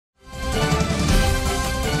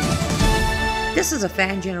This is a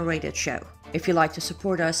fan-generated show. If you'd like to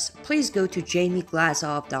support us, please go to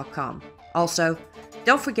jamieglazov.com. Also,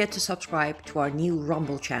 don't forget to subscribe to our new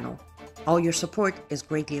Rumble channel. All your support is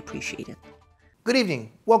greatly appreciated. Good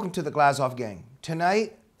evening. Welcome to the Glazov Gang.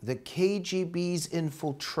 Tonight, the KGB's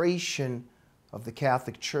infiltration of the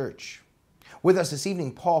Catholic Church. With us this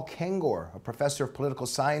evening, Paul Kengor, a professor of political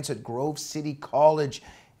science at Grove City College,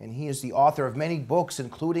 and he is the author of many books,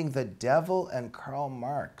 including The Devil and Karl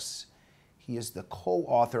Marx. He is the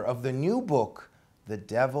co-author of the new book, The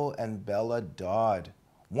Devil and Bella Dodd,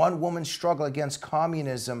 One Woman's Struggle Against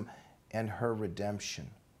Communism and Her Redemption.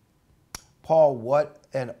 Paul, what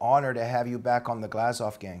an honor to have you back on the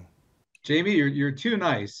Glazov Gang. Jamie, you're too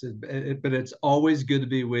nice, but it's always good to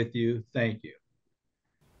be with you. Thank you.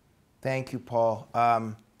 Thank you, Paul.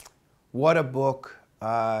 What a book.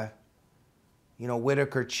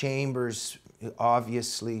 Whittaker Chambers,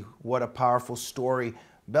 obviously, what a powerful story.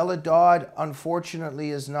 Bella Dodd,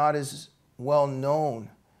 unfortunately, is not as well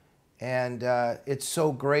known, and it's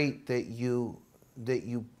so great that you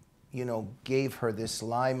gave her this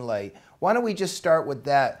limelight. Why don't we just start with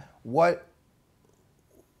that? What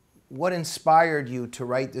inspired you to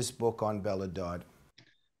write this book on Bella Dodd?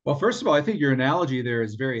 Well, first of all, I think your analogy there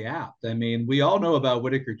is very apt. I mean, we all know about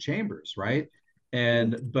Whittaker Chambers, right?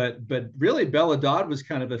 But really, Bella Dodd was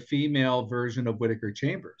kind of a female version of Whittaker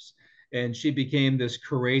Chambers, and she became this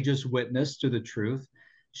courageous witness to the truth.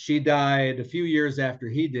 She died a few years after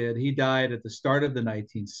he did. He died at the start of the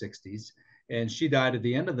 1960s, and she died at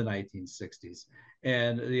the end of the 1960s.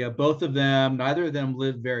 And both of them, neither of them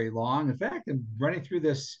lived very long. In fact, I'm running through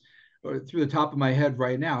this through the top of my head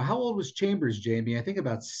right now. How old was Chambers, Jamie? I think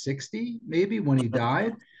about 60, maybe, when he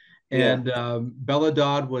died. Yeah. And Bella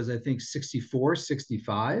Dodd was, I think, 64,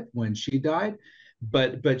 65 when she died.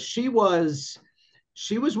 But she was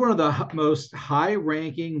one of the most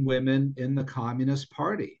high-ranking women in the Communist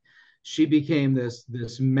Party. She became this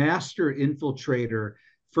master infiltrator,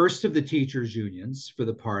 first of the teachers' unions for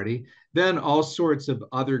the party, then all sorts of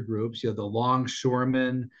other groups, the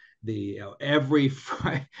longshoremen, every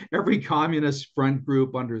communist front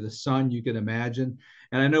group under the sun you can imagine.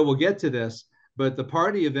 And I know we'll get to this, but the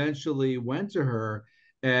party eventually went to her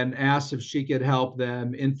and asked if she could help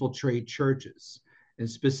them infiltrate churches, and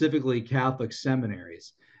specifically Catholic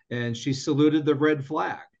seminaries. And she saluted the red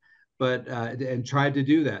flag, and tried to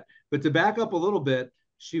do that. But to back up a little bit,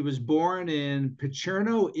 she was born in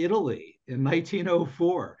Pacerno, Italy in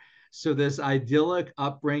 1904. So this idyllic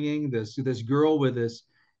upbringing, this girl with this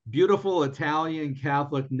beautiful Italian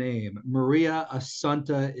Catholic name, Maria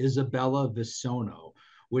Assunta Isabella Visono,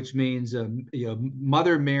 which means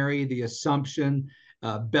Mother Mary, the Assumption.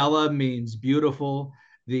 Bella means beautiful.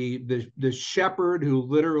 The shepherd who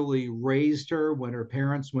literally raised her when her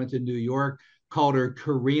parents went to New York called her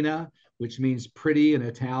Carina, which means pretty in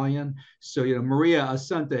Italian. So, Maria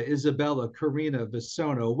Assunta Isabella Carina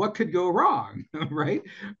Visono, what could go wrong, right?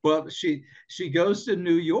 Well, she goes to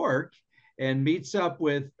New York and meets up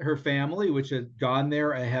with her family, which had gone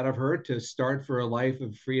there ahead of her to start for a life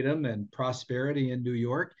of freedom and prosperity in New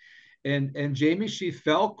York. And Jamie, she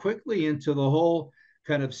fell quickly into the whole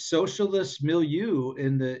kind of socialist milieu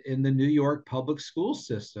in the New York public school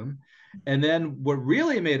system. And then what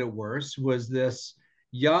really made it worse was this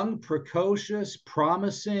young, precocious,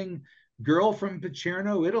 promising girl from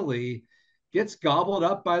Pacerno, Italy, gets gobbled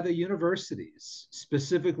up by the universities,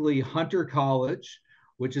 specifically Hunter College,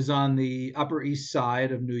 which is on the Upper East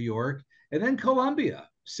Side of New York, and then Columbia,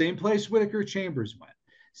 same place Whittaker Chambers went,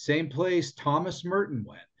 same place Thomas Merton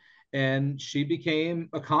went. And she became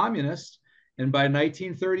a communist. And by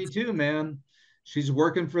 1932, man, she's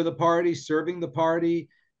working for the party, serving the party,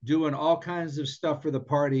 doing all kinds of stuff for the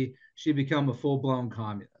party. She became a full-blown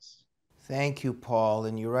communist. Thank you, Paul.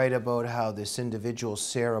 And you write about how this individual,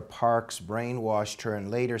 Sarah Parks, brainwashed her,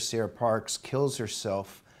 and later Sarah Parks kills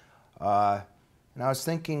herself. And I was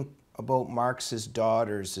thinking about Marx's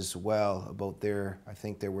daughters as well, about I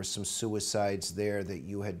think there were some suicides there that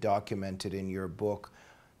you had documented in your book.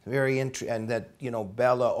 Very interesting, and that,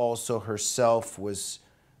 Bella also herself was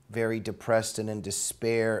very depressed and in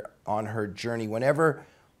despair on her journey. Whenever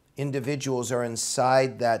individuals are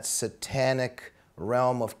inside that satanic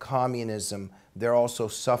realm of communism, they're also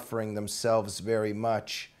suffering themselves very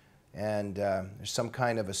much, and there's some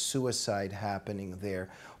kind of a suicide happening there.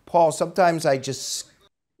 Paul, sometimes I just...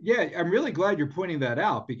 Yeah, I'm really glad you're pointing that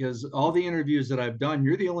out, because all the interviews that I've done,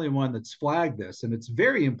 you're the only one that's flagged this, and it's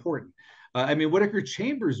very important. I mean, Whittaker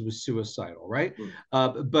Chambers was suicidal, right?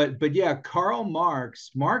 But yeah, Karl Marx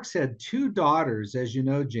had two daughters, as you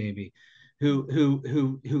know, Jamie,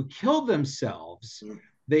 who killed themselves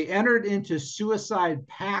they entered into suicide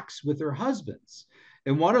pacts with their husbands.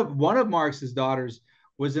 And one of Marx's daughters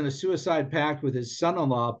was in a suicide pact with his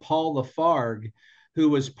son-in-law, Paul Lafargue, who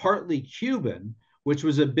was partly Cuban, which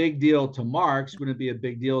was a big deal to Marx. Wouldn't be a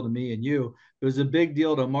big deal to me and you. It was a big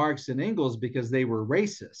deal to Marx and Engels because they were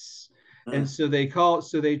racists. And so they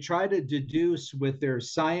try to deduce with their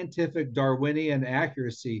scientific Darwinian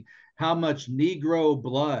accuracy how much Negro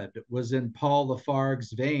blood was in Paul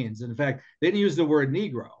Lafargue's veins. And in fact, they didn't use the word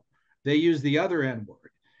Negro; they used the other N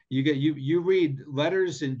word. You read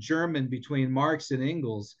letters in German between Marx and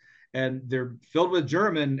Engels, and they're filled with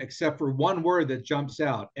German except for one word that jumps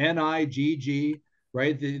out: Nigg,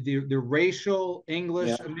 right? The racial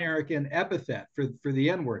English American epithet for the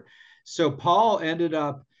N word. So Paul ended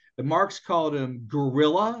up. Marx called him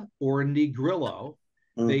gorilla or negrillo.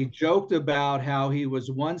 They joked about how he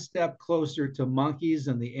was one step closer to monkeys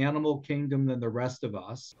and the animal kingdom than the rest of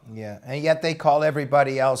us. Yeah, and yet they call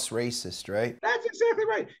everybody else racist, right? That's exactly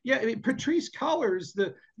right. Yeah, I mean, Patrisse Cullors,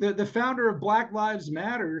 the founder of Black Lives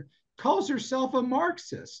Matter, calls herself a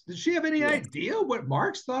Marxist. Did she have any idea what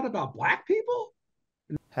Marx thought about black people?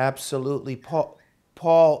 Absolutely.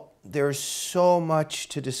 Paul, there's so much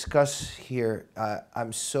to discuss here.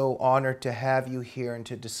 I'm so honored to have you here and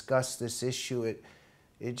to discuss this issue.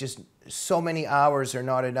 It just, so many hours are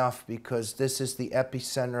not enough because this is the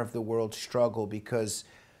epicenter of the world struggle, because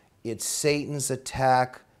it's Satan's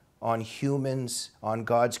attack on humans, on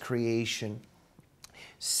God's creation.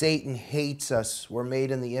 Satan hates us. We're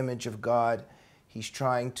made in the image of God. He's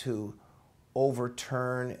trying to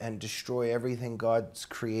overturn and destroy everything God's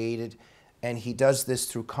created. And he does this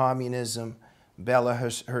through communism. Bella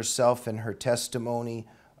herself in her testimony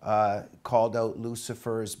called out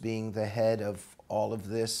Lucifer as being the head of all of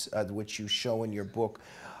this, which you show in your book.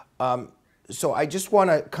 So I just want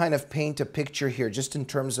to kind of paint a picture here, just in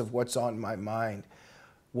terms of what's on my mind.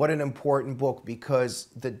 What an important book, because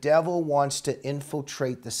the devil wants to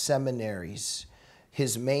infiltrate the seminaries.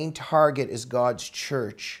 His main target is God's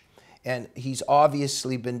church. And he's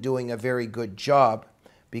obviously been doing a very good job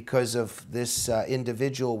because of this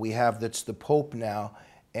individual we have that's the Pope now.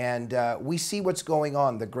 And we see what's going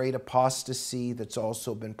on, the great apostasy that's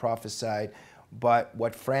also been prophesied, but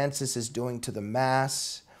what Francis is doing to the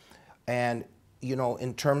Mass. And, you know,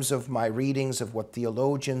 in terms of my readings of what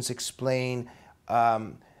theologians explain,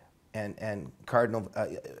 and Cardinal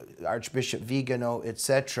Archbishop Vigano,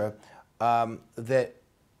 etc., that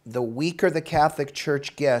the weaker the Catholic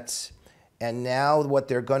Church gets, and now what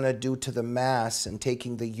they're going to do to the Mass and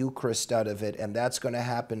taking the Eucharist out of it, and that's going to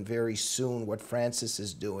happen very soon, what Francis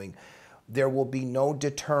is doing, there will be no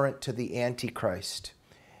deterrent to the Antichrist.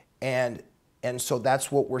 And so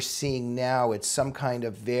that's what we're seeing now. It's some kind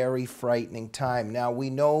of very frightening time. Now, we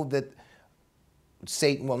know that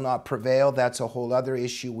Satan will not prevail. That's a whole other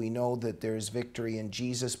issue. We know that there's victory in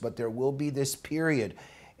Jesus, but there will be this period.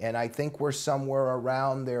 And I think we're somewhere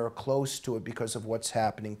around there, close to it, because of what's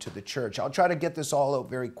happening to the church. I'll try to get this all out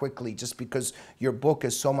very quickly, just because your book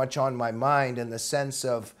is so much on my mind, in the sense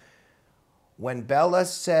of when Bella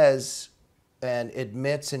says and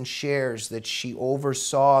admits and shares that she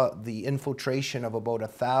oversaw the infiltration of about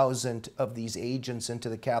 1,000 of these agents into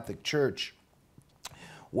the Catholic Church.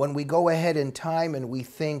 When we go ahead in time and we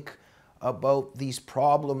think about these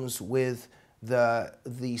problems with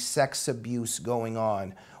the sex abuse going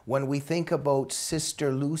on, when we think about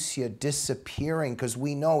Sister Lucia disappearing, because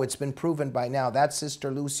we know it's been proven by now that Sister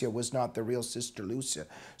Lucia was not the real Sister Lucia.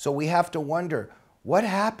 So we have to wonder, what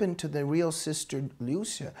happened to the real Sister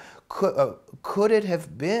Lucia? Could it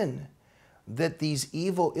have been that these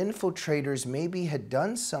evil infiltrators maybe had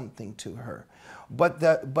done something to her? But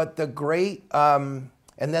the great, and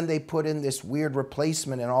then they put in this weird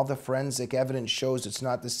replacement, and all the forensic evidence shows it's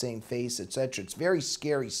not the same face, etc. It's very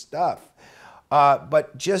scary stuff.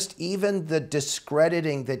 But just even the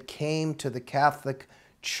discrediting that came to the Catholic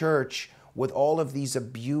Church with all of these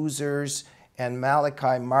abusers. And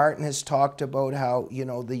Malachi Martin has talked about how, you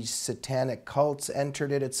know, these satanic cults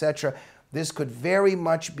entered it, etc. This could very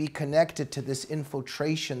much be connected to this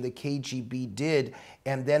infiltration the KGB did,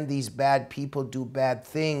 and then these bad people do bad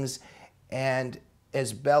things. And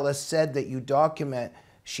as Bella said, that you document,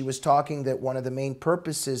 she was talking that one of the main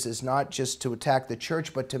purposes is not just to attack the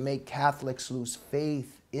church, but to make Catholics lose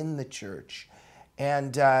faith in the church.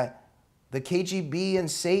 And the KGB and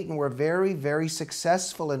Satan were very, very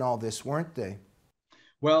successful in all this, weren't they?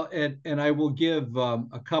 Well, and I will give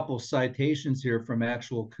a couple citations here from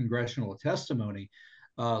actual congressional testimony.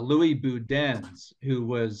 Louis Boudin's, who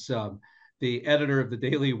was the editor of the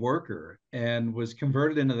Daily Worker and was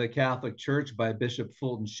converted into the Catholic Church by Bishop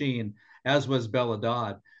Fulton Sheen, as was Bella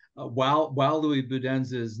Dodd. while Louis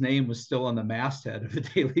Boudin's name was still on the masthead of the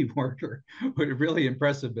Daily Worker. Really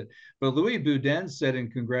impressive. But Louis Boudin said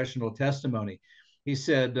in congressional testimony, he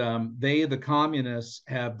said, they, the communists,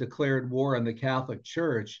 have declared war on the Catholic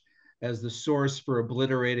Church as the source for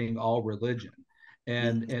obliterating all religion.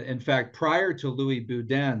 And in fact, prior to Louis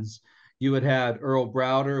Boudin's, you had Earl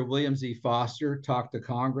Browder, William Z. Foster talk to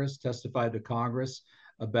Congress, testified to Congress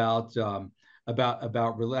about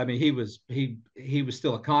I mean, he was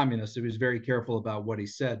still a communist, so he was very careful about what he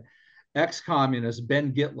said. Ex-communist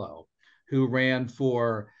Ben Gitlow, who ran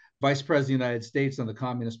for vice president of the United States on the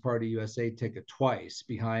Communist Party USA ticket twice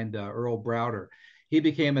behind Earl Browder, he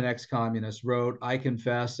became an ex-communist, wrote I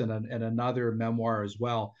Confess and another memoir as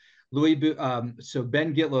well. So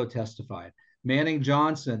Ben Gitlow testified. Manning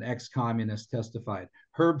Johnson, ex-communist, testified.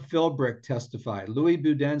 Herb Philbrick testified. Louis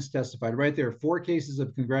Boudin's testified. Right there, 4 cases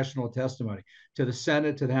of congressional testimony to the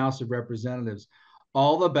Senate, to the House of Representatives,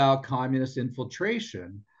 all about communist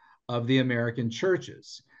infiltration of the American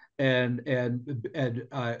churches. And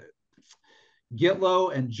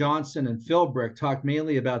Gitlow and Johnson and Philbrick talked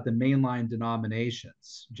mainly about the mainline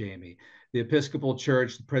denominations, Jamie, the Episcopal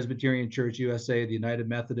Church, the Presbyterian Church USA, the United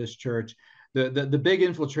Methodist Church. The big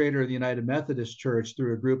infiltrator of the United Methodist Church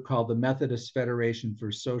through a group called the Methodist Federation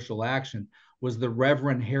for Social Action was the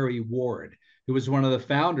Reverend Harry Ward, who was one of the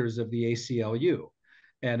founders of the ACLU.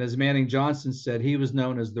 And as Manning Johnson said, he was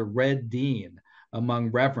known as the Red Dean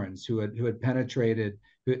among reverends who had penetrated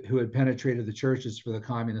the churches for the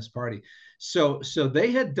Communist Party. So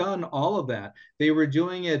they had done all of that. They were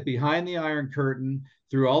doing it behind the Iron Curtain,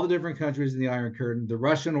 through all the different countries in the Iron Curtain. The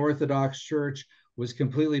Russian Orthodox Church was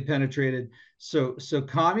completely penetrated. So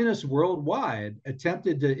communists worldwide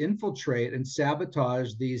attempted to infiltrate and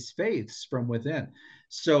sabotage these faiths from within.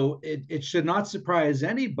 So it should not surprise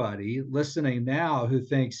anybody listening now who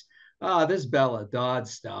thinks, this Bella Dodd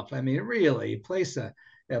stuff, I mean, really, place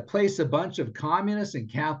a bunch of communists in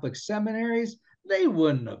Catholic seminaries, they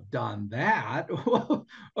wouldn't have done that. Well,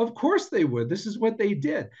 of course they would. This is what they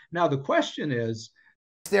did. Now, the question is,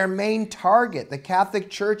 their main target. The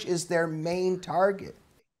Catholic Church is their main target.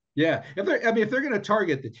 Yeah, if they're going to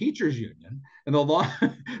target the teachers union and the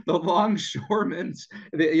longshoremen,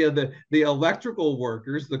 the electrical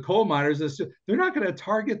workers, the coal miners, they're not going to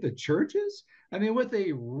target the churches. I mean, what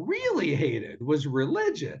they really hated was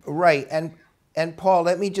religion. Right, and Paul,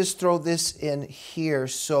 let me just throw this in here.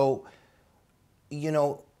 So, you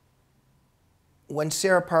know, when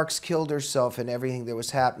Sarah Parks killed herself and everything that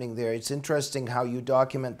was happening there, it's interesting how you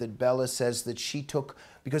document that Bella says that she took,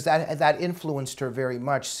 because that influenced her very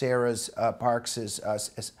much, Sarah's Parks's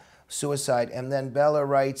suicide. And then Bella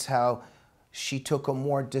writes how she took a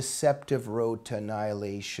more deceptive road to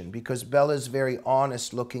annihilation, because Bella's very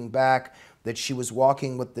honest looking back that she was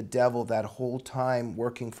walking with the devil that whole time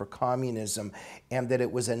working for communism, and that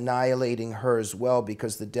it was annihilating her as well,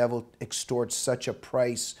 because the devil extorts such a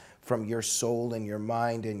price from your soul and your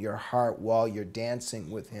mind and your heart while you're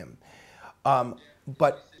dancing with him.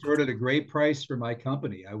 But sort of a great price for my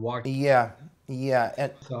company. I walked and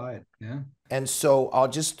outside. Yeah. And so I'll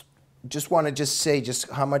just want to say just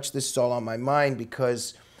how much this is all on my mind,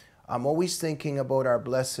 because I'm always thinking about our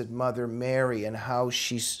Blessed Mother Mary and how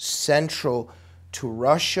she's central to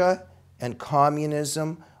Russia and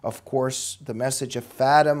communism. Of course, the message of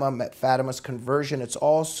Fatima, Fatima's conversion, it's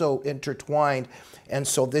also intertwined. And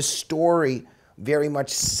so this story very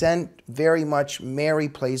much Mary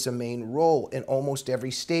plays a main role in almost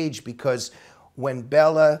every stage, because when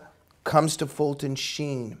Bella comes to Fulton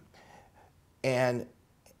Sheen and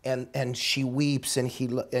she weeps and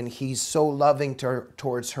he's so loving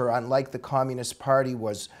towards her, unlike the Communist Party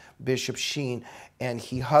was Bishop Sheen, and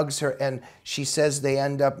he hugs her, and she says they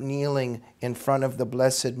end up kneeling in front of the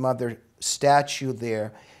Blessed Mother statue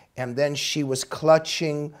there, and then she was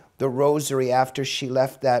clutching the rosary after she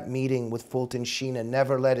left that meeting with Fulton Sheen and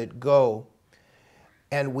never let it go.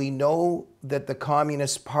 And we know that the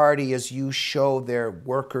Communist Party, as you show their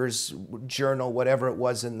workers' journal, whatever it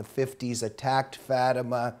was in the 50s, attacked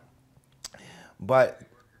Fatima,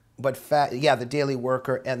 the Daily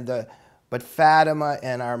Worker, but Fatima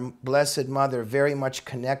and our Blessed Mother very much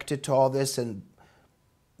connected to all this, and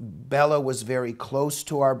Bella was very close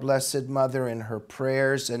to our Blessed Mother in her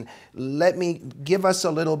prayers. And give us a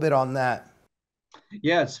little bit on that.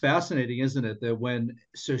 Yeah, it's fascinating, isn't it? That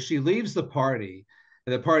so she leaves the party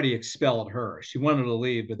expelled her. She wanted to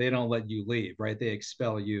leave, but they don't let you leave, right? They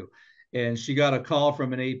expel you. And she got a call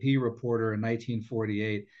from an AP reporter in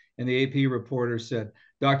 1948. And the AP reporter said,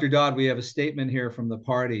 Dr. Dodd, we have a statement here from the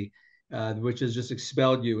party, which has just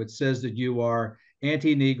expelled you. It says that you are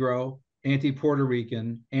anti-Negro, anti-Puerto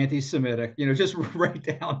Rican, anti-Semitic, just right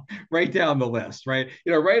down the list, right?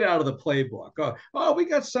 Right out of the playbook. Oh, we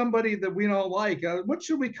got somebody that we don't like. What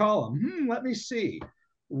should we call them? Let me see.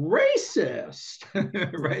 Racist,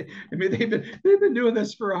 right? I mean, they've been doing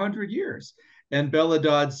this for 100 years. And Bella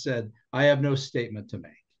Dodd said, "I have no statement to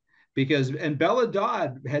make." And Bella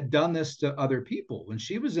Dodd had done this to other people. When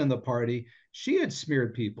she was in the party, she had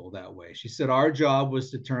smeared people that way. She said, our job was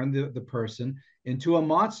to turn the person into a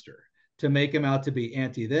monster, to make him out to be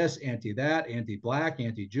anti this, anti that, anti black,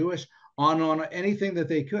 anti Jewish, on anything that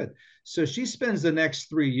they could. So she spends the next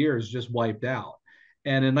 3 years just wiped out.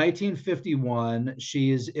 And in 1951,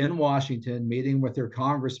 she is in Washington meeting with her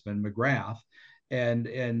congressman, McGrath. And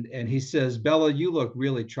he says, Bella, you look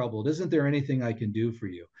really troubled. Isn't there anything I can do for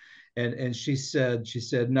you? And she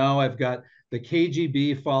said, no, I've got the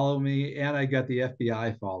KGB following me and I got the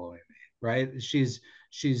FBI following me, right? She's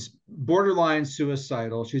borderline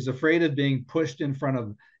suicidal. She's afraid of being pushed in front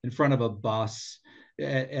of a bus.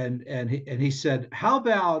 And he said, how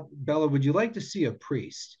about, Bella, would you like to see a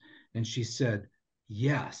priest? And she said,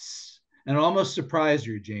 yes. And it almost surprised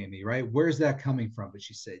her, Jamie, right? Where's that coming from? But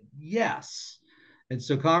she said, yes. And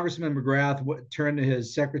so Congressman McGrath turned to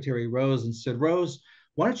his secretary, Rose, and said, Rose,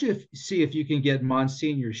 why don't you see if you can get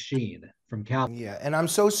Monsignor Sheen from California? Yeah, and I'm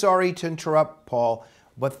so sorry to interrupt, Paul,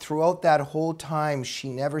 but throughout that whole time, she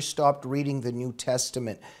never stopped reading the New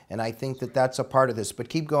Testament, and I think that that's a part of this, but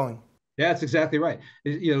keep going. Yeah, that's exactly right.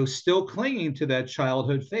 Still clinging to that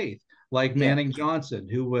childhood faith, like Manning Johnson,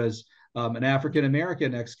 who was an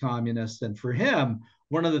African-American ex-communist. And for him,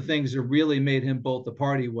 one of the things that really made him bolt the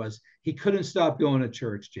party was he couldn't stop going to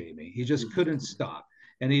church, Jamie. He just couldn't stop.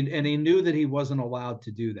 And he knew that he wasn't allowed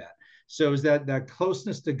to do that. So it was that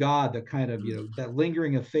closeness to God, that kind of, that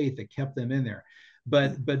lingering of faith that kept them in there.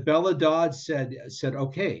 But Bella Dodd said,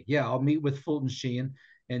 okay, yeah, I'll meet with Fulton Sheen.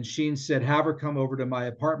 And Sheen said, have her come over to my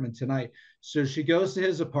apartment tonight. So she goes to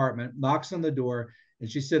his apartment, knocks on the door, and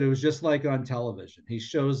she said it was just like on television. He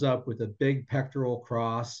shows up with a big pectoral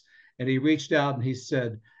cross, and he reached out and he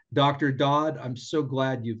said, Dr. Dodd, I'm so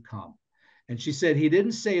glad you've come. And she said, he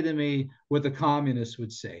didn't say to me what the communists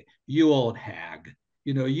would say, you old hag,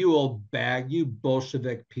 you old bag, you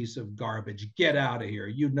Bolshevik piece of garbage, get out of here.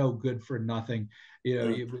 You no good for nothing.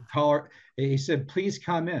 You would call her. He said, please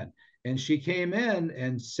come in. And she came in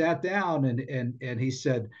and sat down and he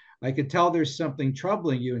said, I could tell there's something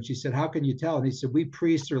troubling you. And she said, how can you tell? And he said, we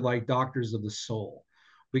priests are like doctors of the soul.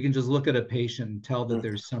 We can just look at a patient and tell that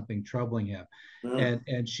there's something troubling him.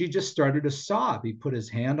 And she just started to sob. He put his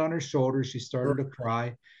hand on her shoulder. She started to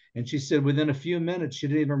cry. And she said within a few minutes, she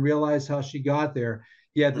didn't even realize how she got there.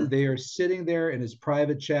 Yet they are sitting there in his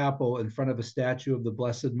private chapel in front of a statue of the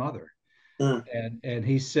Blessed Mother. And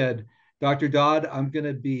he said, Dr. Dodd, I'm going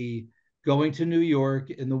to be going to New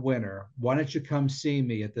York in the winter. Why don't you come see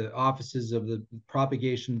me at the offices of the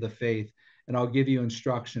Propagation of the Faith, and I'll give you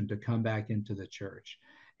instruction to come back into the church.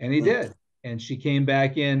 And he did. And she came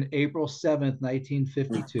back in April 7th,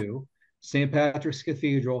 1952, St. Patrick's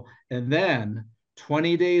Cathedral. And then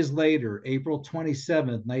 20 days later, April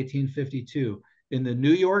 27th, 1952, in the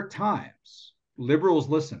New York Times, liberals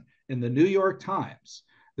listen, in the New York Times,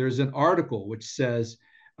 there's an article which says,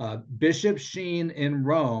 Bishop Sheen in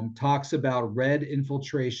Rome talks about red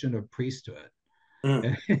infiltration of priesthood.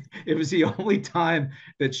 It was the only time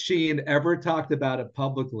that Sheen ever talked about it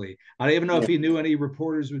publicly. I don't even know if he knew any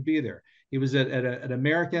reporters would be there. He was at an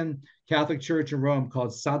American Catholic church in Rome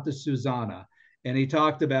called Santa Susana. And he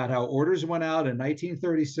talked about how orders went out in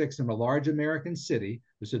 1936 in a large American city,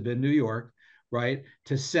 this had been New York, right,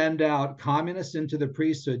 to send out communists into the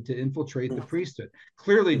priesthood to infiltrate the priesthood.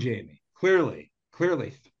 Clearly, Jamie, clearly,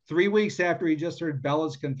 3 weeks after he just heard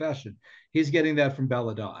Bella's confession, he's getting that from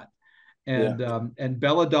Bella Dodd. And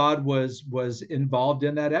Bella Dodd was involved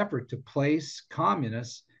in that effort to place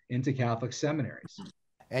communists into Catholic seminaries.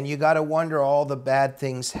 And you got to wonder all the bad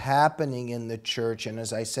things happening in the church. And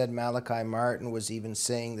as I said, Malachi Martin was even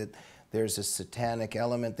saying that there's a satanic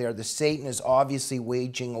element there. The Satan is obviously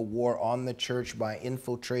waging a war on the church by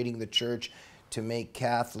infiltrating the church to make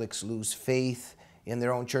Catholics lose faith in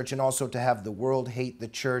their own church, and also to have the world hate the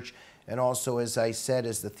church. And also, as I said,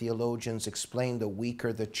 as the theologians explain, the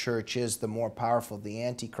weaker the church is, the more powerful the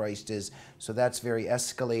Antichrist is. So that's very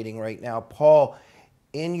escalating right now. Paul,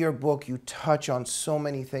 in your book, you touch on so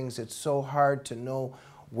many things. It's so hard to know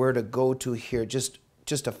where to go to here. Just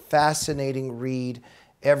a fascinating read.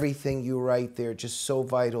 Everything you write there, just so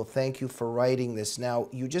vital. Thank you for writing this. Now,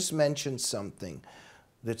 you just mentioned something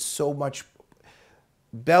that's so much.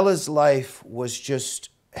 Bella's life was just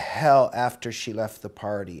hell after she left the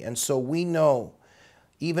party. And so we know,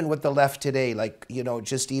 even with the left today, like, you know,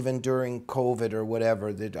 just even during COVID or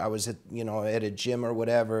whatever, that I was at, you know, at a gym or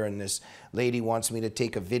whatever, and this lady wants me to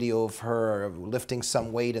take a video of her lifting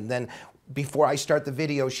some weight, and then before I start the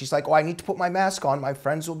video, she's like, oh, I need to put my mask on. My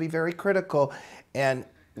friends will be very critical. And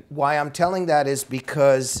why I'm telling that is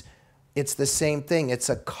because it's the same thing. It's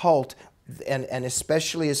a cult. And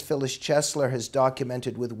especially as Phyllis Chesler has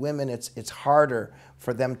documented with women, it's harder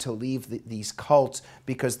for them to leave these cults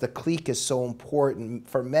because the clique is so important.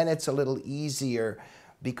 For men, it's a little easier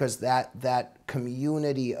because that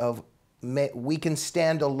community of we can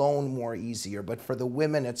stand alone more easier. But for the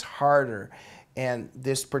women, it's harder. And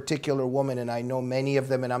this particular woman, and I know many of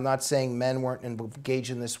them, and I'm not saying men weren't engaged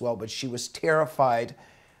in this well, but she was terrified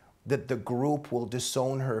that the group will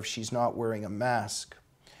disown her if she's not wearing a mask.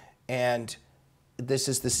 And this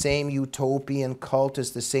is the same utopian cult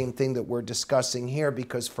as the same thing that we're discussing here,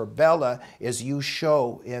 because for Bella, as you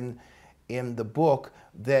show in the book,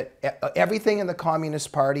 that everything in the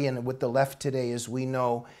Communist Party and with the left today, as we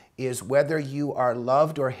know, is whether you are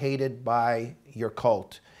loved or hated by your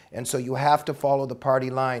cult. And so you have to follow the party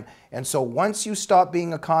line. And so once you stop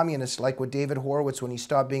being a communist, like with David Horowitz when he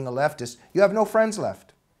stopped being a leftist, you have no friends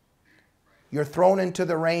left. You're thrown into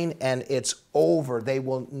the rain and it's over.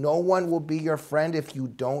 No one will be your friend if you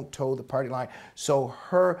don't toe the party line. So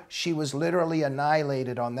she was literally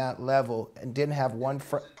annihilated on that level and didn't have one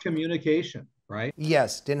friend. Communication, right?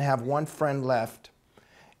 Yes, didn't have one friend left.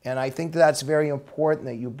 And I think that's very important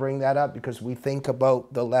that you bring that up, because we think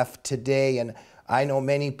about the left today, and I know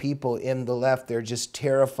many people in the left, they're just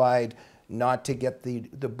terrified not to get the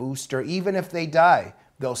booster. Even if they die,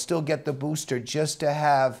 they'll still get the booster just to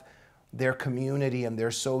have their community and their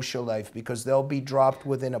social life, because they'll be dropped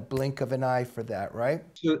within a blink of an eye for that, right?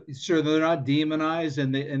 So they're not demonized,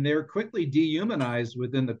 and they're quickly dehumanized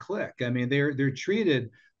within the clique. I mean, they're treated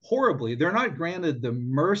horribly. They're not granted the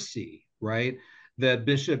mercy, right, that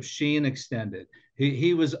Bishop Sheen extended.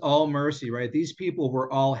 He was all mercy, right? These people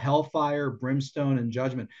were all hellfire, brimstone, and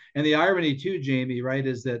judgment. And the irony too, Jamie, right,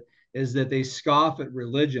 is that they scoff at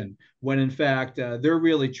religion when in fact they're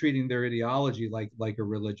really treating their ideology like a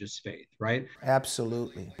religious faith, right?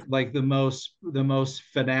 Absolutely. Like the most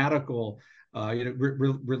fanatical,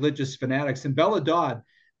 religious fanatics. And Bella Dodd,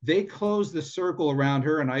 they closed the circle around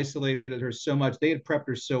her and isolated her so much. They had prepped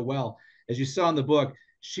her so well. As you saw in the book,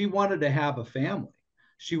 she wanted to have a family.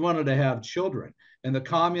 She wanted to have children. And the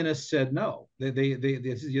communists said no. They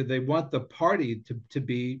want the party to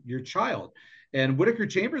be your child. And Whittaker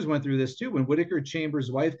Chambers went through this too. When Whittaker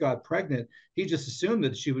Chambers' wife got pregnant, he just assumed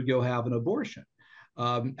that she would go have an abortion.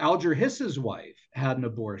 Alger Hiss's wife had an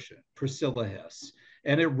abortion, Priscilla Hiss,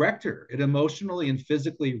 and it wrecked her. It emotionally and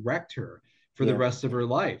physically wrecked her for the rest of her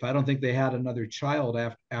life. I don't think they had another child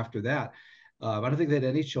after that. I don't think they had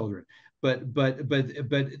any children. But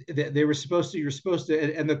they were supposed to. You're supposed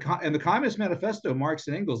to. And the Communist Manifesto, Marx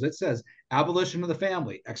and Engels, it says abolition of the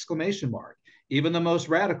family! ! Even the most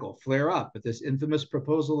radical flare up at this infamous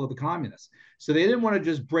proposal of the communists. So they didn't want to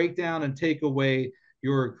just break down and take away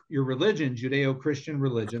your religion, Judeo-Christian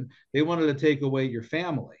religion. They wanted to take away your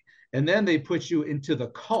family, and then they put you into the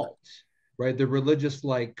cult, right? The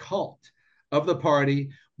religious-like cult of the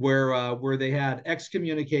party, where they had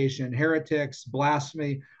excommunication, heretics,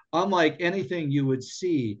 blasphemy, unlike anything you would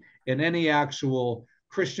see in any actual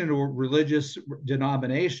Christian or religious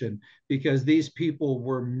denomination, because these people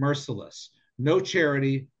were merciless. No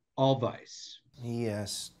charity, all vice.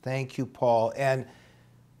 Yes, thank you, Paul. And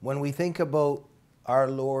when we think about our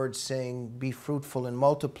Lord saying, be fruitful and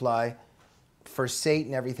multiply, for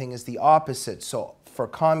Satan, everything is the opposite. So for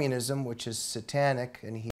communism, which is satanic,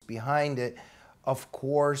 and he's behind it, of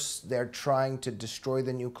course, they're trying to destroy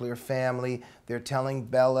the nuclear family. They're telling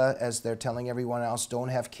Bella, as they're telling everyone else, don't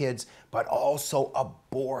have kids, but also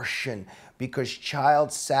abortion, because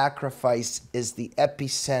child sacrifice is the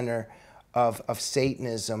epicenter of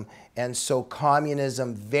Satanism. And so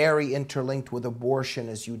communism very interlinked with abortion,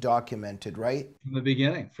 as you documented, right? From the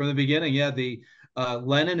beginning, yeah.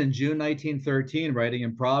 Lenin in June 1913, writing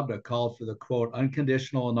in Pravda, called for the, quote,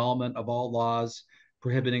 unconditional annulment of all laws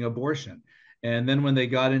prohibiting abortion. And then when they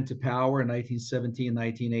got into power in 1917,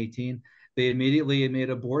 1918, they immediately made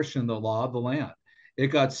abortion the law of the land. It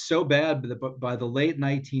got so bad that by the late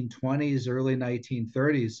 1920s, early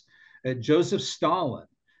 1930s, Joseph Stalin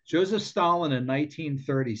in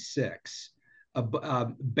 1936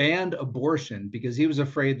 banned abortion because he was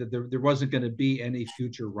afraid that there wasn't going to be any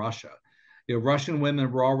future Russia. Russian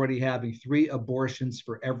women were already having 3 abortions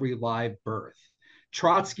for every live birth.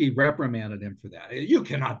 Trotsky reprimanded him for that. You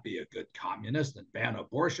cannot be a good communist and ban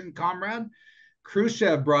abortion, comrade.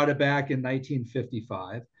 Khrushchev brought it back in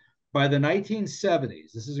 1955. By the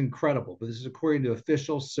 1970s, this is incredible, but this is according to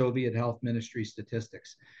official Soviet Health Ministry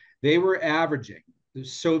statistics. They were averaging, the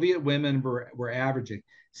Soviet women were averaging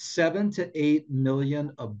 7 to 8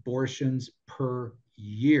 million abortions per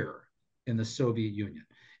year in the Soviet Union.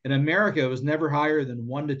 In America, it was never higher than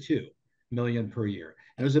 1 to 2 million per year.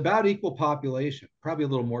 And it was about equal population, probably a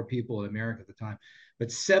little more people in America at the time,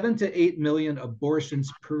 but 7 to 8 million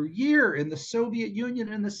abortions per year in the Soviet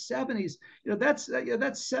Union in the 70s.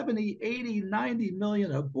 That's 70, 80, 90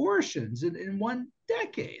 million abortions in one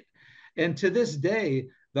decade. And to this day,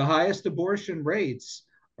 the highest abortion rates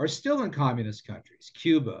are still in communist countries,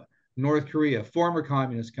 Cuba, North Korea, former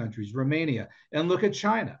communist countries, Romania, and look at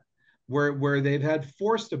China, where they've had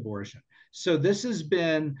forced abortion. So this has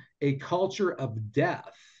been a culture of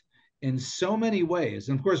death in so many ways.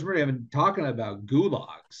 And of course, we're even talking about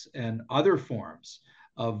gulags and other forms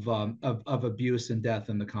of abuse and death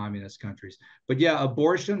in the communist countries. But yeah,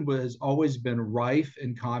 abortion has always been rife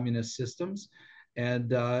in communist systems. And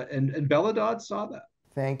Bella Dodd saw that.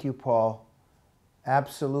 Thank you, Paul.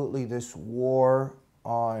 Absolutely, this war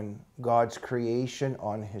on God's creation,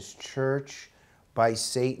 on his church, by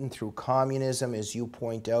Satan through communism, as you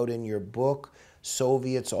point out in your book,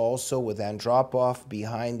 Soviets also with Andropov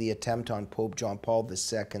behind the attempt on Pope John Paul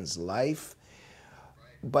II's life.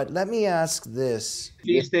 But let me ask this.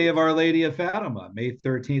 Feast day of Our Lady of Fatima, May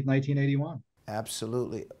 13th, 1981.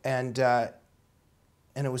 Absolutely. And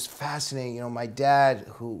it was fascinating. You know, my dad,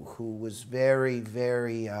 who was very,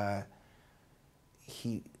 very,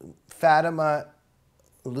 Fatima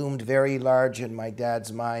loomed very large in my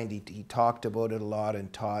dad's mind. He talked about it a lot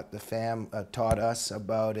and taught us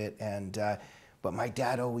about it. And but my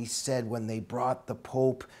dad always said when they brought the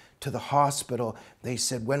Pope to the hospital, they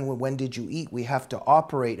said, when did you eat? We have to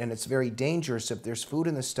operate, and it's very dangerous if there's food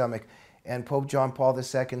in the stomach. And Pope John Paul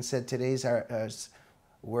II said, today's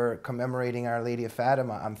we're commemorating Our Lady of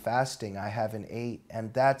Fatima. I'm fasting. I haven't ate.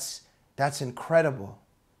 And that's incredible.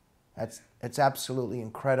 It's absolutely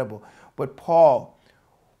incredible. But Paul,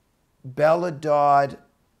 Bella Dodd,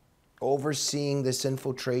 overseeing this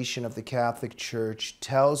infiltration of the Catholic Church,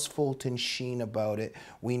 tells Fulton Sheen about it.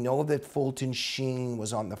 We know that Fulton Sheen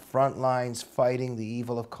was on the front lines fighting the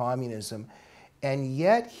evil of communism, and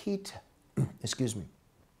yet excuse me,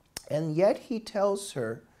 and yet he tells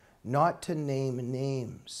her not to name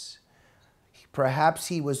names. Perhaps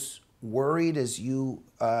he was worried, as you're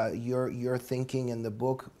thinking in the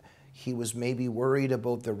book. He was maybe worried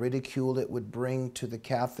about the ridicule it would bring to the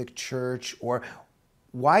Catholic Church, or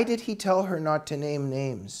why did he tell her not to name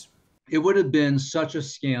names? It would have been such a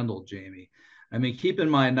scandal, Jamie. I mean, keep in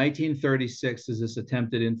mind, 1936 is this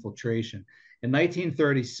attempted infiltration. In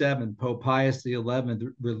 1937, Pope Pius XI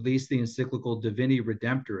released the encyclical Divini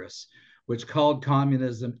Redemptoris, which called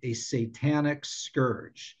communism a satanic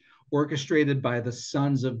scourge orchestrated by the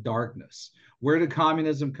sons of darkness. Where did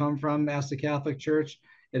communism come from, asked the Catholic Church?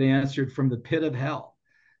 It answered, from the pit of hell.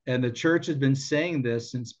 And the church has been saying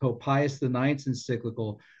this since Pope Pius IX's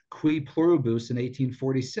encyclical Qui Pluribus in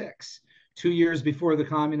 1846, 2 years before the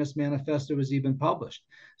Communist Manifesto was even published.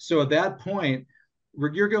 So at that point,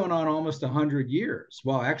 you're going on almost 100 years.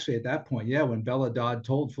 Well, actually, at that point, yeah, when Bella Dodd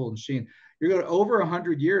told Fulton Sheen, you're going over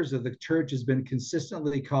 100 years of the church has been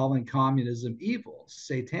consistently calling communism evil,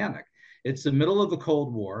 satanic. It's the middle of the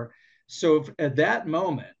Cold War. So at that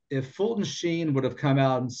moment, if Fulton Sheen would have come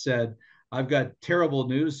out and said, I've got terrible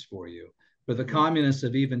news for you, but the communists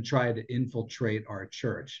have even tried to infiltrate our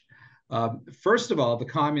church. First of all, the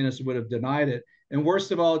communists would have denied it. And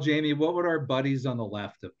worst of all, Jamie, what would our buddies on the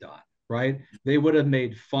left have done, right? They would have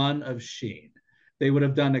made fun of Sheen. They would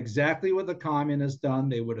have done exactly what the communists done.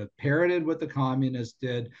 They would have parroted what the communists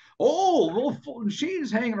did. Oh, well, Fulton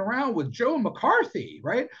Sheen's hanging around with Joe McCarthy,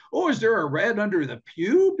 right? Oh, is there a red under the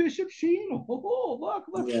pew, Bishop Sheen? Oh,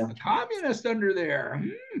 look, yeah. A communist under there.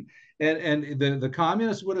 And the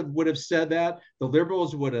communists would have said that. The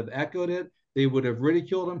liberals would have echoed it. They would have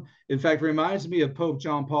ridiculed him. In fact, it reminds me of Pope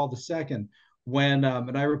John Paul II when,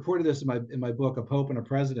 and I reported this in my book, A Pope and a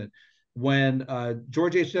President, when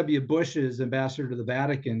George H.W. Bush's ambassador to the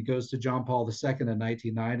Vatican goes to John Paul II in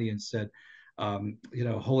 1990 and said,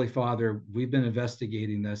 Holy Father, we've been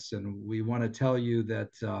investigating this, and we want to tell you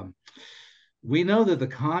that we know that the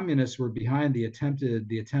communists were behind the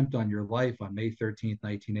attempt on your life on May 13th,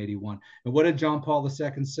 1981. And what did John Paul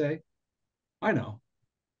II say? I know,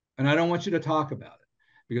 and I don't want you to talk about it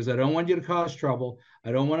because I don't want you to cause trouble.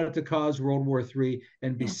 I don't want it to cause World War III.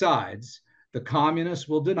 And besides, the communists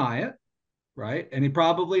will deny it, right? And he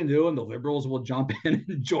probably knew, and the liberals will jump in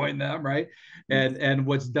and join them, right? And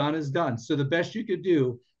what's done is done. So the best you could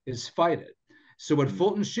do is fight it. So what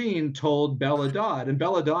Fulton Sheen told Bella Dodd, and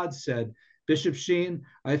Bella Dodd said, Bishop Sheen,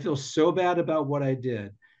 I feel so bad about what I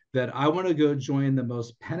did that I want to go join the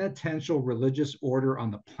most penitential religious order on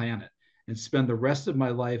the planet and spend the rest of my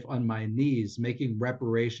life on my knees making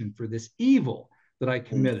reparation for this evil that I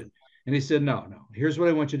committed. And he said, no, here's what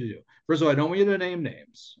I want you to do. First of all, I don't want you to name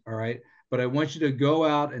names, all right? But I want you to go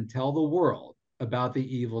out and tell the world about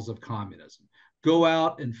the evils of communism. Go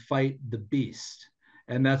out and fight the beast.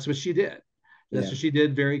 And that's what she did. That's what she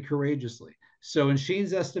did very courageously. So in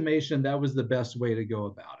Sheen's estimation, that was the best way to go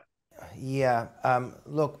about it. Yeah.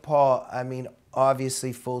 Look, Paul, I mean,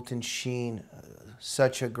 obviously Fulton Sheen,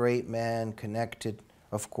 such a great man, connected,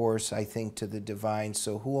 of course, I think, to the divine.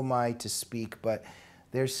 So who am I to speak? But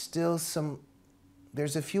there's still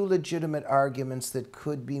there's a few legitimate arguments that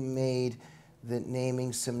could be made that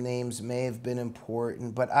naming some names may have been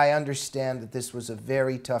important. But I understand that this was a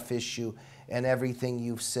very tough issue, and everything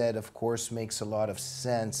you've said, of course, makes a lot of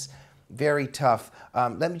sense. Very tough.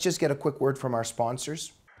 Let me just get a quick word from our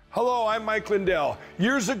sponsors. Hello, I'm Mike Lindell.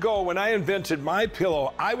 Years ago, when I invented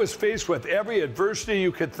MyPillow, I was faced with every adversity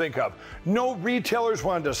you could think of. No retailers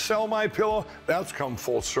wanted to sell MyPillow. That's come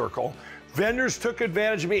full circle. Vendors took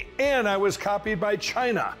advantage of me, and I was copied by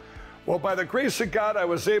China. Well, by the grace of God, I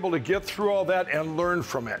was able to get through all that and learn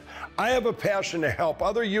from it. I have a passion to help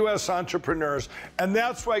other U.S. entrepreneurs, and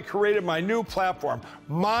that's why I created my new platform,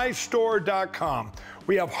 mystore.com.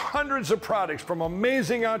 We have hundreds of products from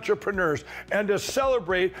amazing entrepreneurs, and to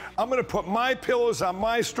celebrate, I'm going to put my pillows on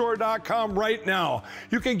mystore.com right now.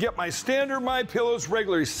 You can get my standard My Pillows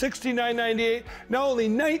regularly $69.98, now only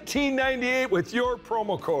 $19.98 with your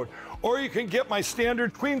promo code. Or you can get my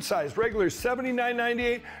standard queen size, regular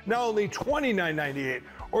 $79.98, now only $29.98.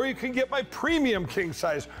 Or you can get my premium king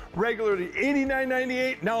size, regularly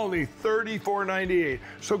 $89.98, now only $34.98.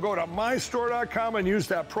 So go to mystore.com and use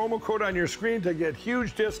that promo code on your screen to get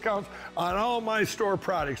huge discounts on all My Store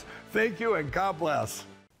products. Thank you and God bless.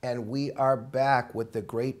 And we are back with the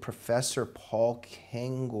great Professor Paul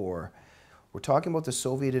Kengor. We're talking about the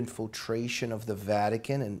Soviet infiltration of the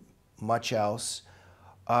Vatican and much else.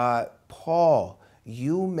 Paul,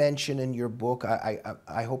 you mention in your book,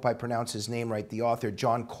 I hope I pronounce his name right, the author,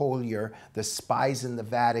 John Collier, The Spies in the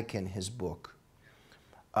Vatican, his book.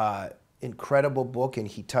 Incredible book, and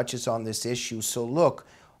he touches on this issue. So look,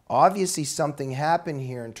 obviously something happened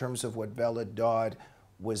here in terms of what Bella Dodd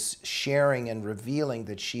was sharing and revealing,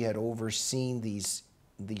 that she had overseen these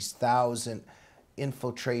 1,000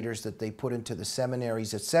 infiltrators that they put into the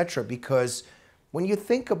seminaries, etc. Because when you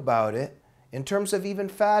think about it, in terms of even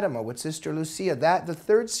Fatima with Sister Lucia, the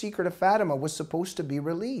third secret of Fatima was supposed to be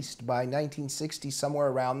released by 1960, somewhere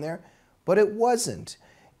around there, but it wasn't.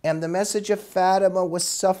 And the message of Fatima was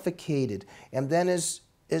suffocated. And then as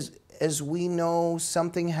we know,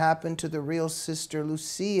 something happened to the real Sister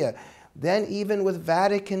Lucia. Then even with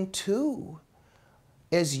Vatican II,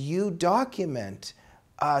 as you document,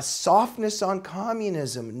 softness on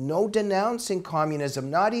communism, no denouncing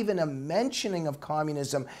communism, not even a mentioning of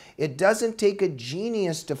communism. It doesn't take a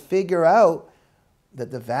genius to figure out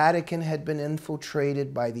that the Vatican had been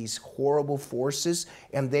infiltrated by these horrible forces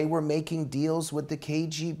and they were making deals with the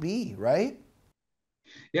KGB, right?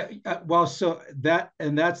 Yeah, well, so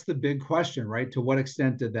that's the big question, right? To what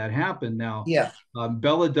extent did that happen? Now,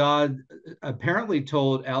 Bella Dodd apparently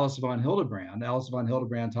told Alice von Hildebrand. Alice von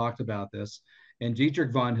Hildebrand talked about this, and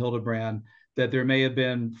Dietrich von Hildebrand, that there may have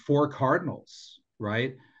been 4 cardinals,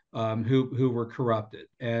 right, who were corrupted,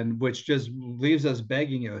 and which just leaves us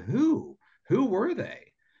begging, who were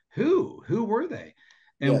they? Who were they?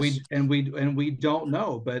 And yes. we don't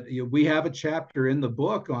know, but we have a chapter in the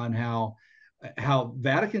book on how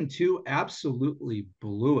Vatican II absolutely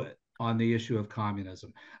blew it on the issue of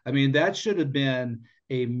communism. I mean, that should have been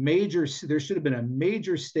there should have been a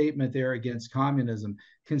major statement there against communism,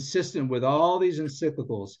 consistent with all these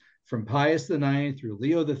encyclicals from Pius IX through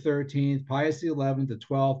Leo XIII, Pius XI to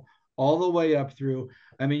 12, all the way up through.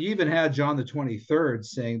 I mean, you even had John the 23rd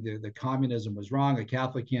saying that communism was wrong. A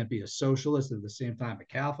Catholic can't be a socialist at the same time a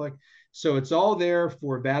Catholic. So it's all there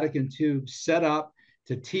for Vatican II set up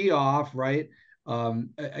to tee off, right,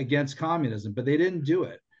 against communism, but they didn't do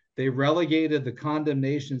it. They relegated the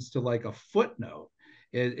condemnations to like a footnote.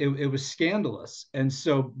 It was scandalous. And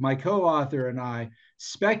so my co-author and I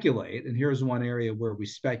speculate, and here's one area where we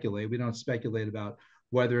speculate. We don't speculate about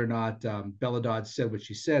whether or not Bella Dodd said what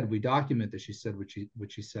she said. We document that she said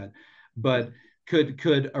what she said. But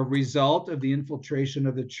could a result of the infiltration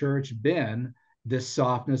of the church been this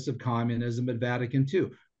softness of communism at Vatican II?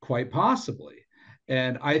 Quite possibly.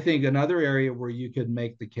 And I think another area where you could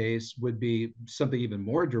make the case would be something even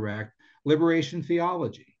more direct: liberation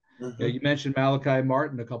theology. You mentioned Malachi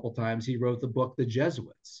Martin a couple times. He wrote the book The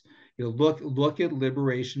Jesuits. Look at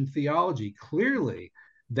liberation theology. Clearly,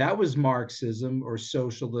 that was Marxism or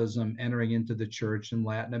socialism entering into the church in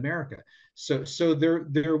Latin America. So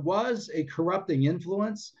there was a corrupting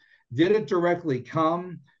influence. Did it directly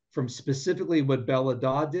come from specifically what Bella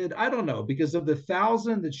Dodd did? I don't know, because of the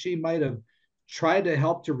 1,000 that she might have tried to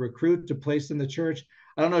help to recruit to place in the church.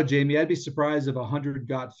 I don't know, Jamie, I'd be surprised if 100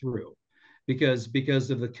 got through, because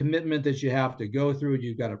of the commitment that you have to go through.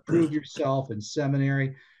 You've got to prove yourself in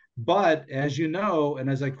seminary. But as you know, and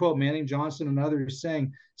as I quote Manning Johnson and others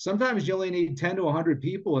saying, sometimes you only need 10 to 100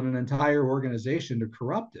 people in an entire organization to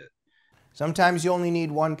corrupt it. Sometimes you only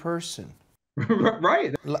need one person.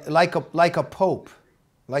 Right. Like a pope.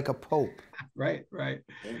 Like a pope. Right.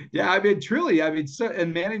 Yeah, I mean, truly,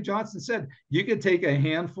 and Manning Johnson said, you could take a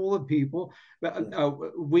handful of people.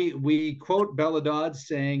 We quote Bella Dodd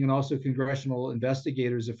saying, and also congressional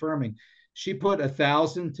investigators affirming, she put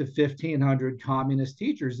 1,000 to 1,500 communist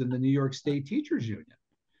teachers in the New York State Teachers Union.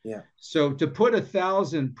 Yeah. So to put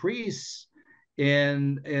 1,000 priests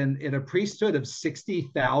in a priesthood of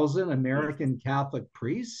 60,000 American Catholic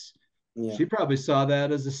priests, she probably saw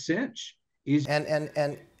that as a cinch.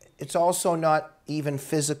 And it's also not even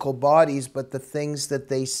physical bodies, but the things that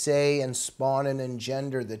they say and spawn and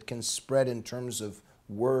engender that can spread in terms of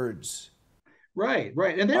words. Right.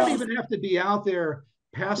 And they don't even have to be out there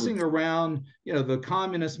passing around, the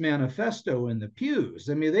Communist Manifesto in the pews.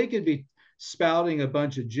 I mean, they could be spouting a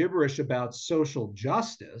bunch of gibberish about social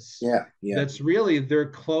justice. Yeah. That's really their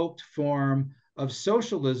cloaked form of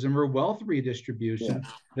socialism or wealth redistribution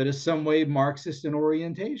that is some way Marxist in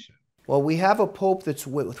orientation. Well, we have a pope that's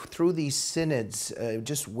through these synods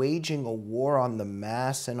just waging a war on the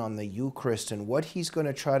Mass and on the Eucharist, and what he's going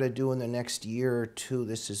to try to do in the next year or two.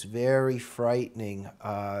 This is very frightening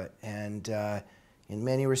and in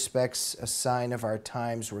many respects a sign of our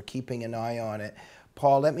times. We're keeping an eye on it.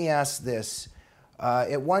 Paul, let me ask this.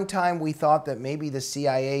 At one time, we thought that maybe the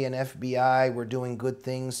CIA and FBI were doing good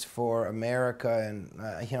things for America, and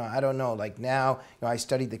I don't know. Like now, I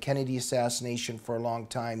studied the Kennedy assassination for a long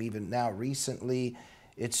time. Even now, recently,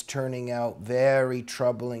 it's turning out very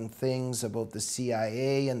troubling things about the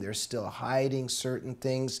CIA, and they're still hiding certain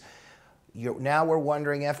things. Now we're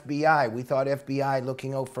wondering FBI. We thought FBI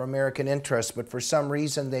looking out for American interests, but for some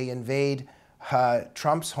reason they invade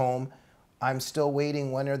Trump's home. I'm still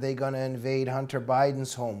waiting. When are they going to invade Hunter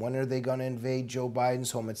Biden's home? When are they going to invade Joe Biden's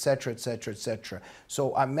home, et cetera, et cetera, et cetera.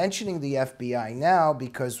 So I'm mentioning the FBI now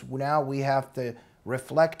because now we have to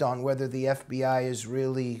reflect on whether the FBI is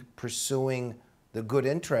really pursuing the good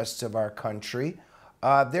interests of our country.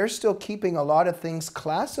 They're still keeping a lot of things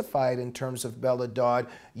classified in terms of Bella Dodd.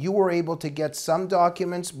 You were able to get some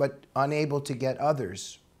documents, but unable to get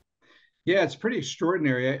others. Yeah, it's pretty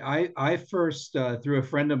extraordinary. I first, through a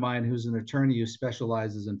friend of mine who's an attorney who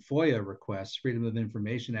specializes in FOIA requests, Freedom of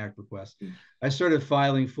Information Act requests, I started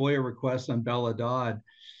filing FOIA requests on Bella Dodd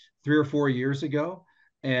 3 or 4 years ago.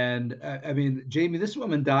 And I mean, Jamie, this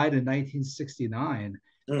woman died in 1969,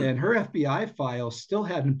 and her FBI file still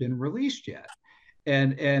hadn't been released yet.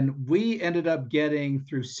 And we ended up getting,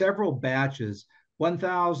 through several batches,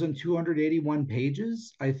 1,281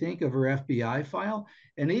 pages, I think, of her FBI file.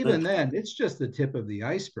 And even then, it's just the tip of the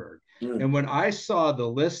iceberg. And when I saw the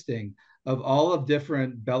listing of all of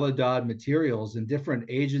different Bella Dodd materials in different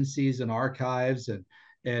agencies and archives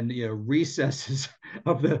and recesses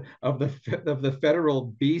of the federal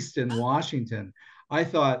beast in Washington, I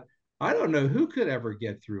thought, I don't know who could ever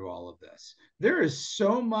get through all of this. There is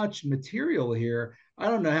so much material here. I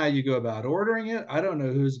don't know how you go about ordering it. I don't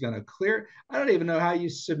know who's going to clear it. I don't even know how you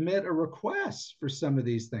submit a request for some of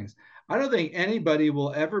these things. I don't think anybody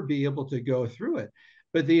will ever be able to go through it.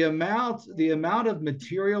 But the amount of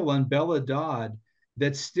material on Bella Dodd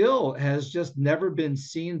that still has just never been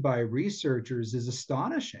seen by researchers is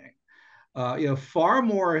astonishing. Far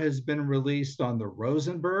more has been released on the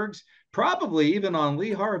Rosenbergs, probably even on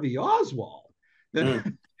Lee Harvey Oswald,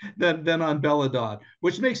 than on Bella Dodd,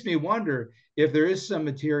 which makes me wonder if there is some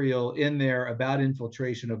material in there about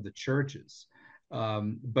infiltration of the churches.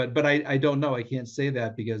 But I don't know. I can't say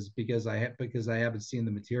that because I haven't seen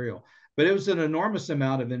the material. But it was an enormous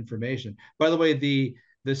amount of information. By the way,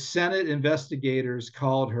 the Senate investigators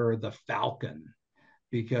called her the Falcon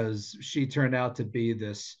because she turned out to be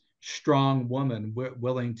this strong woman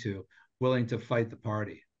willing to fight the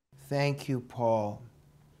party. Thank you, Paul.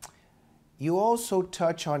 You also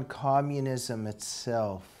touch on communism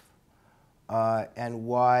itself and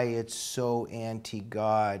why it's so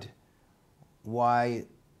anti-God, why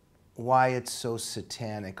it's so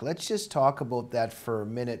satanic. Let's just talk about that for a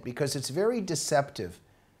minute because it's very deceptive.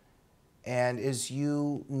 And as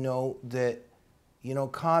you know, that, you know,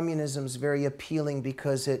 communism is very appealing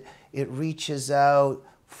because it reaches out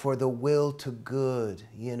for the will to good,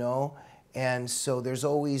 you know? And so there's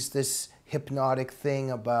always this hypnotic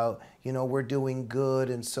thing about, you know, we're doing good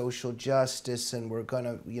and social justice and we're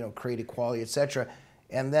gonna, you know, create equality, etc.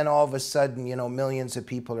 And then all of a sudden, you know, millions of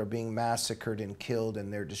people are being massacred and killed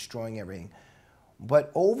and they're destroying everything.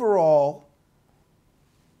 But overall,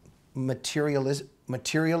 materialism,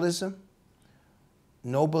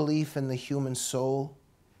 no belief in the human soul,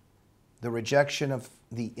 the rejection of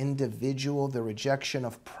the individual, the rejection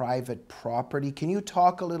of private property. Can you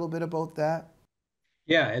talk a little bit about that?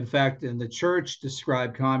 Yeah, in fact, and the church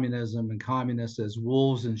described communism and communists as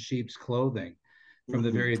wolves in sheep's clothing from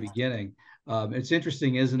the very beginning. It's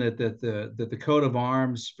interesting, isn't it, that the coat of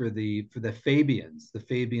arms for the Fabians, the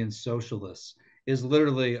Fabian socialists, is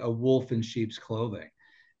literally a wolf in sheep's clothing.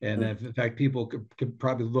 And in fact, people could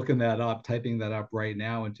probably looking that up, typing that up right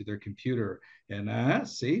now into their computer, and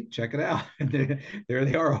see, check it out. And there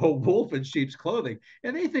they are, a wolf in sheep's clothing,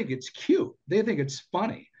 and they think it's cute. They think it's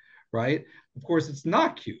funny, right? Of course, it's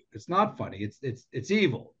not cute. It's not funny. It's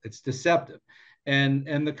evil. It's deceptive,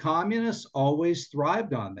 and the communists always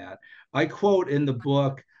thrived on that. I quote in the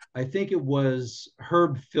book, I think it was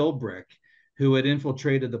Herb Philbrick, who had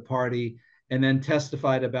infiltrated the party and then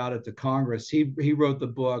testified about it to Congress. He wrote the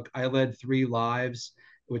book, I Led Three Lives,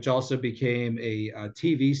 which also became a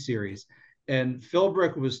TV series. And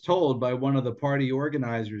Philbrick was told by one of the party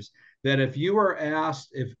organizers that if you were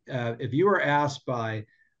asked by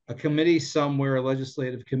a committee somewhere, a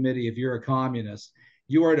legislative committee, if you're a communist,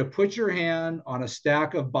 you are to put your hand on a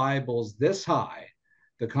stack of Bibles this high,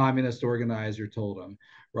 the communist organizer told him,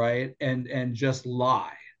 right? And just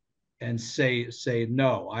lie and say,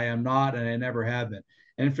 no, I am not, and I never have been.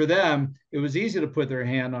 And for them, it was easy to put their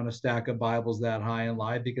hand on a stack of Bibles that high and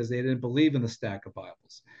lie because they didn't believe in the stack of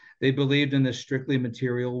Bibles. They believed in this strictly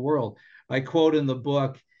material world. We quote in the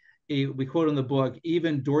book,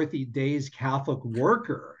 even Dorothy Day's Catholic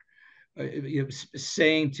worker,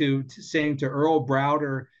 saying to Earl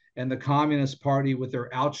Browder and the Communist Party with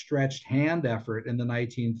their outstretched hand effort in the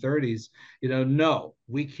 1930s, no,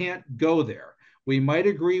 we can't go there. We might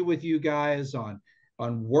agree with you guys on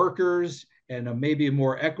workers and maybe a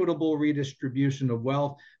more equitable redistribution of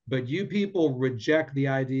wealth, but you people reject the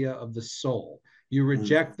idea of the soul. You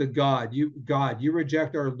reject the God. You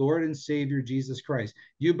reject our Lord and Savior, Jesus Christ.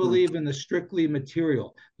 You believe in the strictly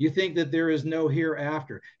material. You think that there is no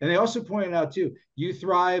hereafter. And they also pointed out, too, you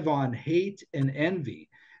thrive on hate and envy.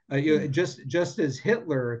 Just as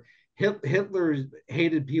Hitler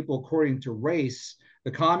hated people according to race,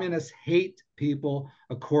 the communists hate people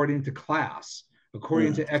according to class,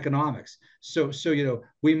 according to economics. So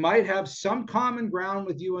we might have some common ground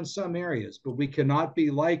with you in some areas, but we cannot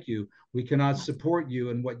be like you. We cannot support you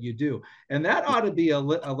in what you do. And that ought to be a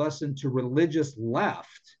lesson to religious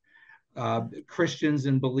left Christians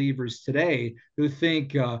and believers today who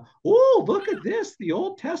think, oh, look at this, the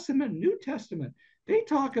Old Testament, New Testament. They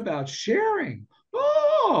talk about sharing.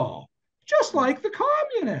 Oh, just like the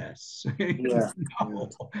communists.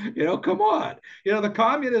 No, come on. The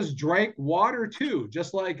communists drank water too,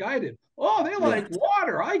 just like I did. Oh, they like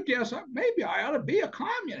water. I guess maybe I ought to be a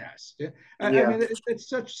communist. I mean, it's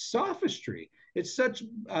such sophistry. It's such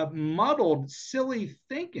muddled, silly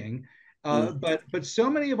thinking. But so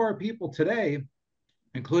many of our people today,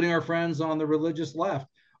 including our friends on the religious left,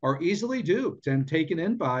 are easily duped and taken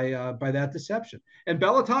in by that deception. And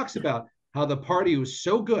Bella talks about how the party was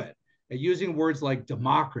so good at using words like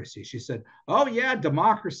democracy. She said, oh yeah,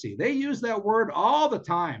 democracy. They use that word all the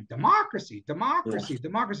time. Democracy, democracy,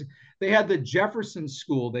 democracy. They had the Jefferson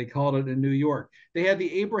School, they called it in New York. They had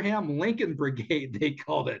the Abraham Lincoln Brigade, they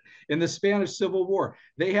called it, in the Spanish Civil War.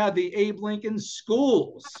 They had the Abe Lincoln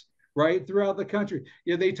schools, right, throughout the country.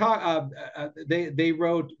 They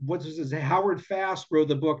wrote, Howard Fast wrote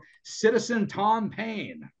the book Citizen Tom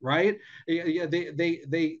Paine, right?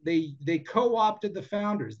 They co-opted the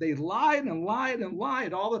founders. They lied and lied and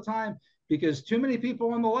lied all the time because too many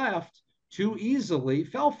people on the left too easily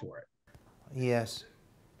fell for it. Yes.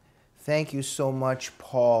 Thank you so much,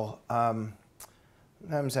 Paul.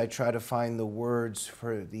 Sometimes I try to find the words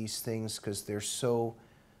for these things because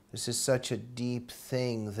this is such a deep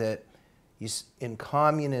thing that in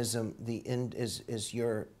communism, the end is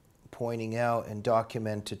you're pointing out and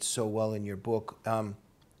documented so well in your book,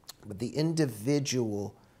 but the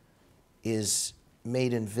individual is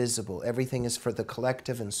made invisible. Everything is for the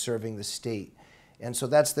collective and serving the state. And so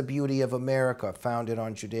that's the beauty of America, founded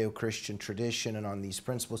on Judeo-Christian tradition and on these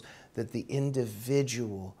principles, that the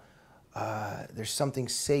individual there's something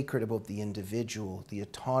sacred about the individual, the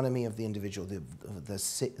autonomy of the individual,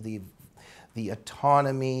 the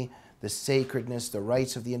autonomy, the sacredness, the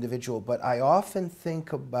rights of the individual. But I often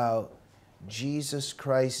think about Jesus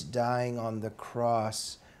Christ dying on the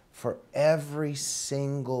cross for every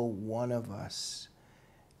single one of us,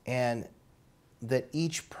 and that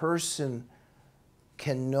each person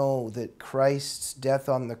can know that Christ's death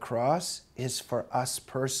on the cross is for us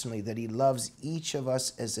personally, that he loves each of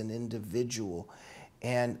us as an individual.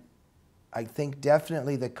 And I think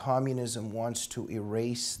definitely that communism wants to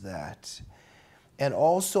erase that. And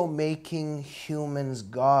also making humans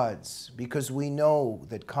gods, because we know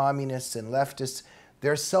that communists and leftists,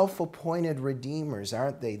 they're self-appointed redeemers,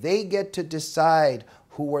 aren't they? They get to decide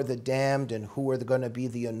who are the damned and who are going to be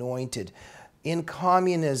the anointed. In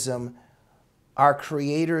communism, our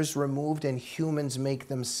creators removed and humans make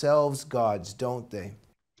themselves gods, don't they?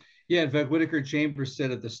 Yeah, in fact, Whittaker Chambers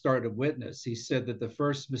said at the start of Witness, he said that the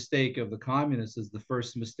first mistake of the communists is the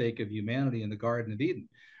first mistake of humanity in the Garden of Eden,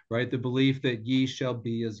 right? The belief that ye shall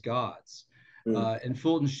be as gods. And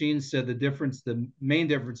Fulton Sheen said the main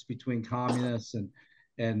difference between communists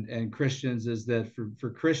and Christians is that for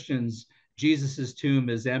Christians, Jesus's tomb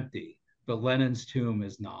is empty, but Lenin's tomb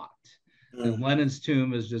is not. And Lenin's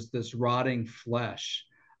tomb is just this rotting flesh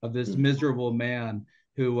of this miserable man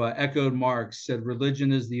who echoed Marx, said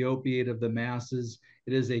religion is the opiate of the masses.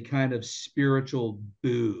 It is a kind of spiritual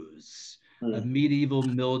booze, a medieval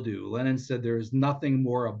mildew. Lenin said there is nothing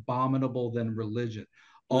more abominable than religion.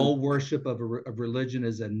 All worship of religion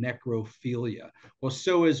is a necrophilia. Well,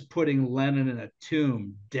 so is putting Lenin in a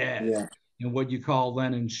tomb dead in what you call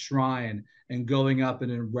Lenin's shrine and going up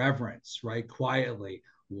in reverence, right, quietly,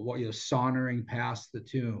 sauntering past the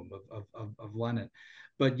tomb of Lenin.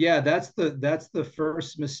 But yeah, that's the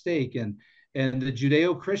first mistake. And the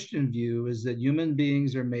Judeo-Christian view is that human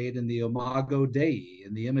beings are made in the imago Dei,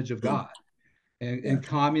 in the image of God. And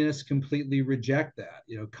communists completely reject that.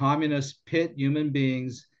 Communists pit human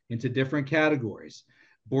beings into different categories: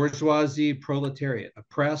 bourgeoisie, proletariat,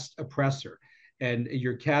 oppressed, oppressor. And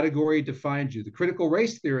your category defines you. The critical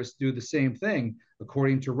race theorists do the same thing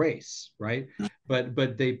according to race, right?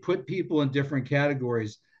 But they put people in different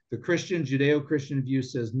categories. The Judeo-Christian view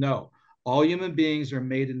says, no, all human beings are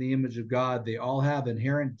made in the image of God. They all have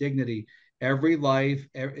inherent dignity. Every life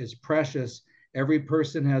is precious. Every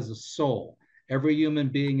person has a soul. Every human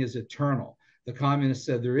being is eternal. The communists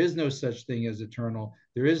said there is no such thing as eternal.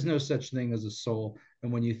 There is no such thing as a soul.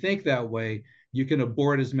 And when you think that way, you can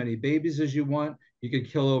abort as many babies as you want. You can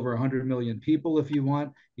kill over 100 million people if you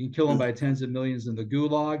want. You can kill them by tens of millions in the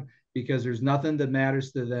gulag, because there's nothing that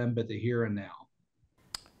matters to them but the here and now.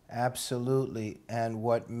 Absolutely. And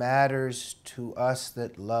what matters to us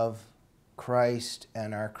that love Christ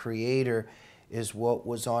and our Creator is what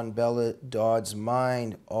was on Bella Dodd's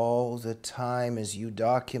mind all the time, as you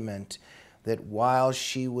document, that while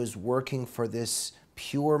she was working for this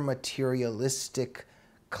pure materialistic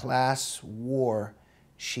class war,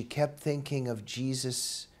 she kept thinking of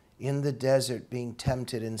Jesus in the desert being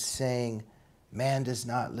tempted and saying, man does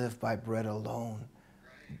not live by bread alone,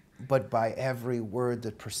 but by every word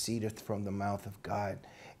that proceedeth from the mouth of God.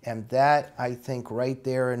 And that, I think, right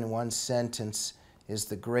there in one sentence is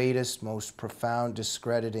the greatest, most profound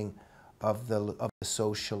discrediting of the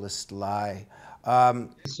socialist lie.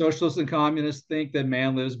 Socialists and communists think that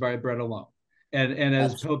man lives by bread alone. And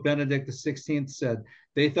as Pope Benedict XVI said,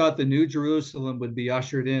 they thought the New Jerusalem would be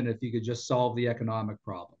ushered in if you could just solve the economic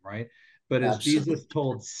problem, right? But as Jesus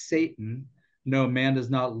told Satan, no, man does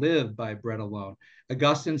not live by bread alone.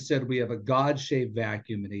 Augustine said we have a God-shaped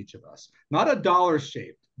vacuum in each of us, not a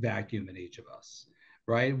dollar-shaped vacuum in each of us,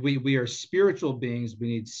 right? We are spiritual beings. We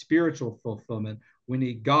need spiritual fulfillment. We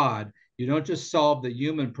need God. You don't just solve the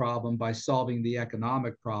human problem by solving the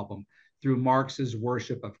economic problem through Marx's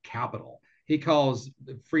worship of capital. He calls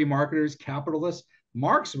free marketers capitalists.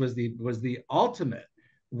 Marx was the ultimate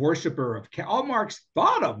worshiper of all Marx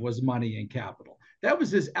thought of was money and capital. That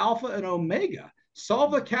was his alpha and omega.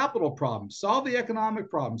 Solve the capital problem, solve the economic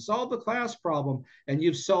problem, solve the class problem, and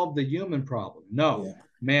you've solved the human problem. No,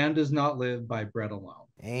 man does not live by bread alone.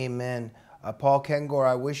 Amen. Paul Kengor,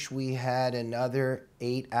 I wish we had another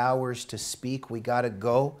 8 hours to speak. We got to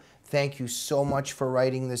go. Thank you so much for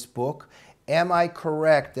writing this book. Am I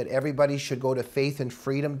correct that everybody should go to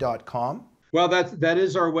faithandfreedom.com? Well, that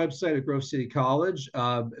is our website at Grove City College.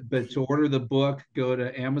 But to order the book, go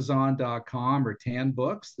to Amazon.com or Tan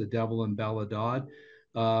Books, The Devil and Bella Dodd.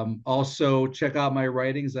 Also, check out my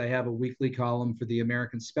writings. I have a weekly column for the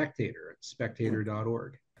American Spectator at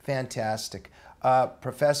spectator.org. Fantastic.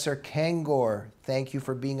 Professor Kengor, thank you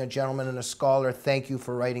for being a gentleman and a scholar. Thank you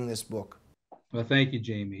for writing this book. Well, thank you,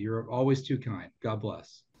 Jamie. You're always too kind. God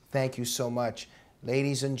bless. Thank you so much.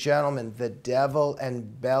 Ladies and gentlemen, The Devil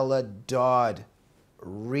and Bella Dodd.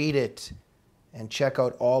 Read it and check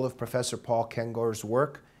out all of Professor Paul Kengor's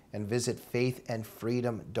work and visit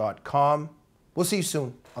faithandfreedom.com. We'll see you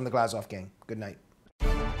soon on the Glazov Gang. Good night.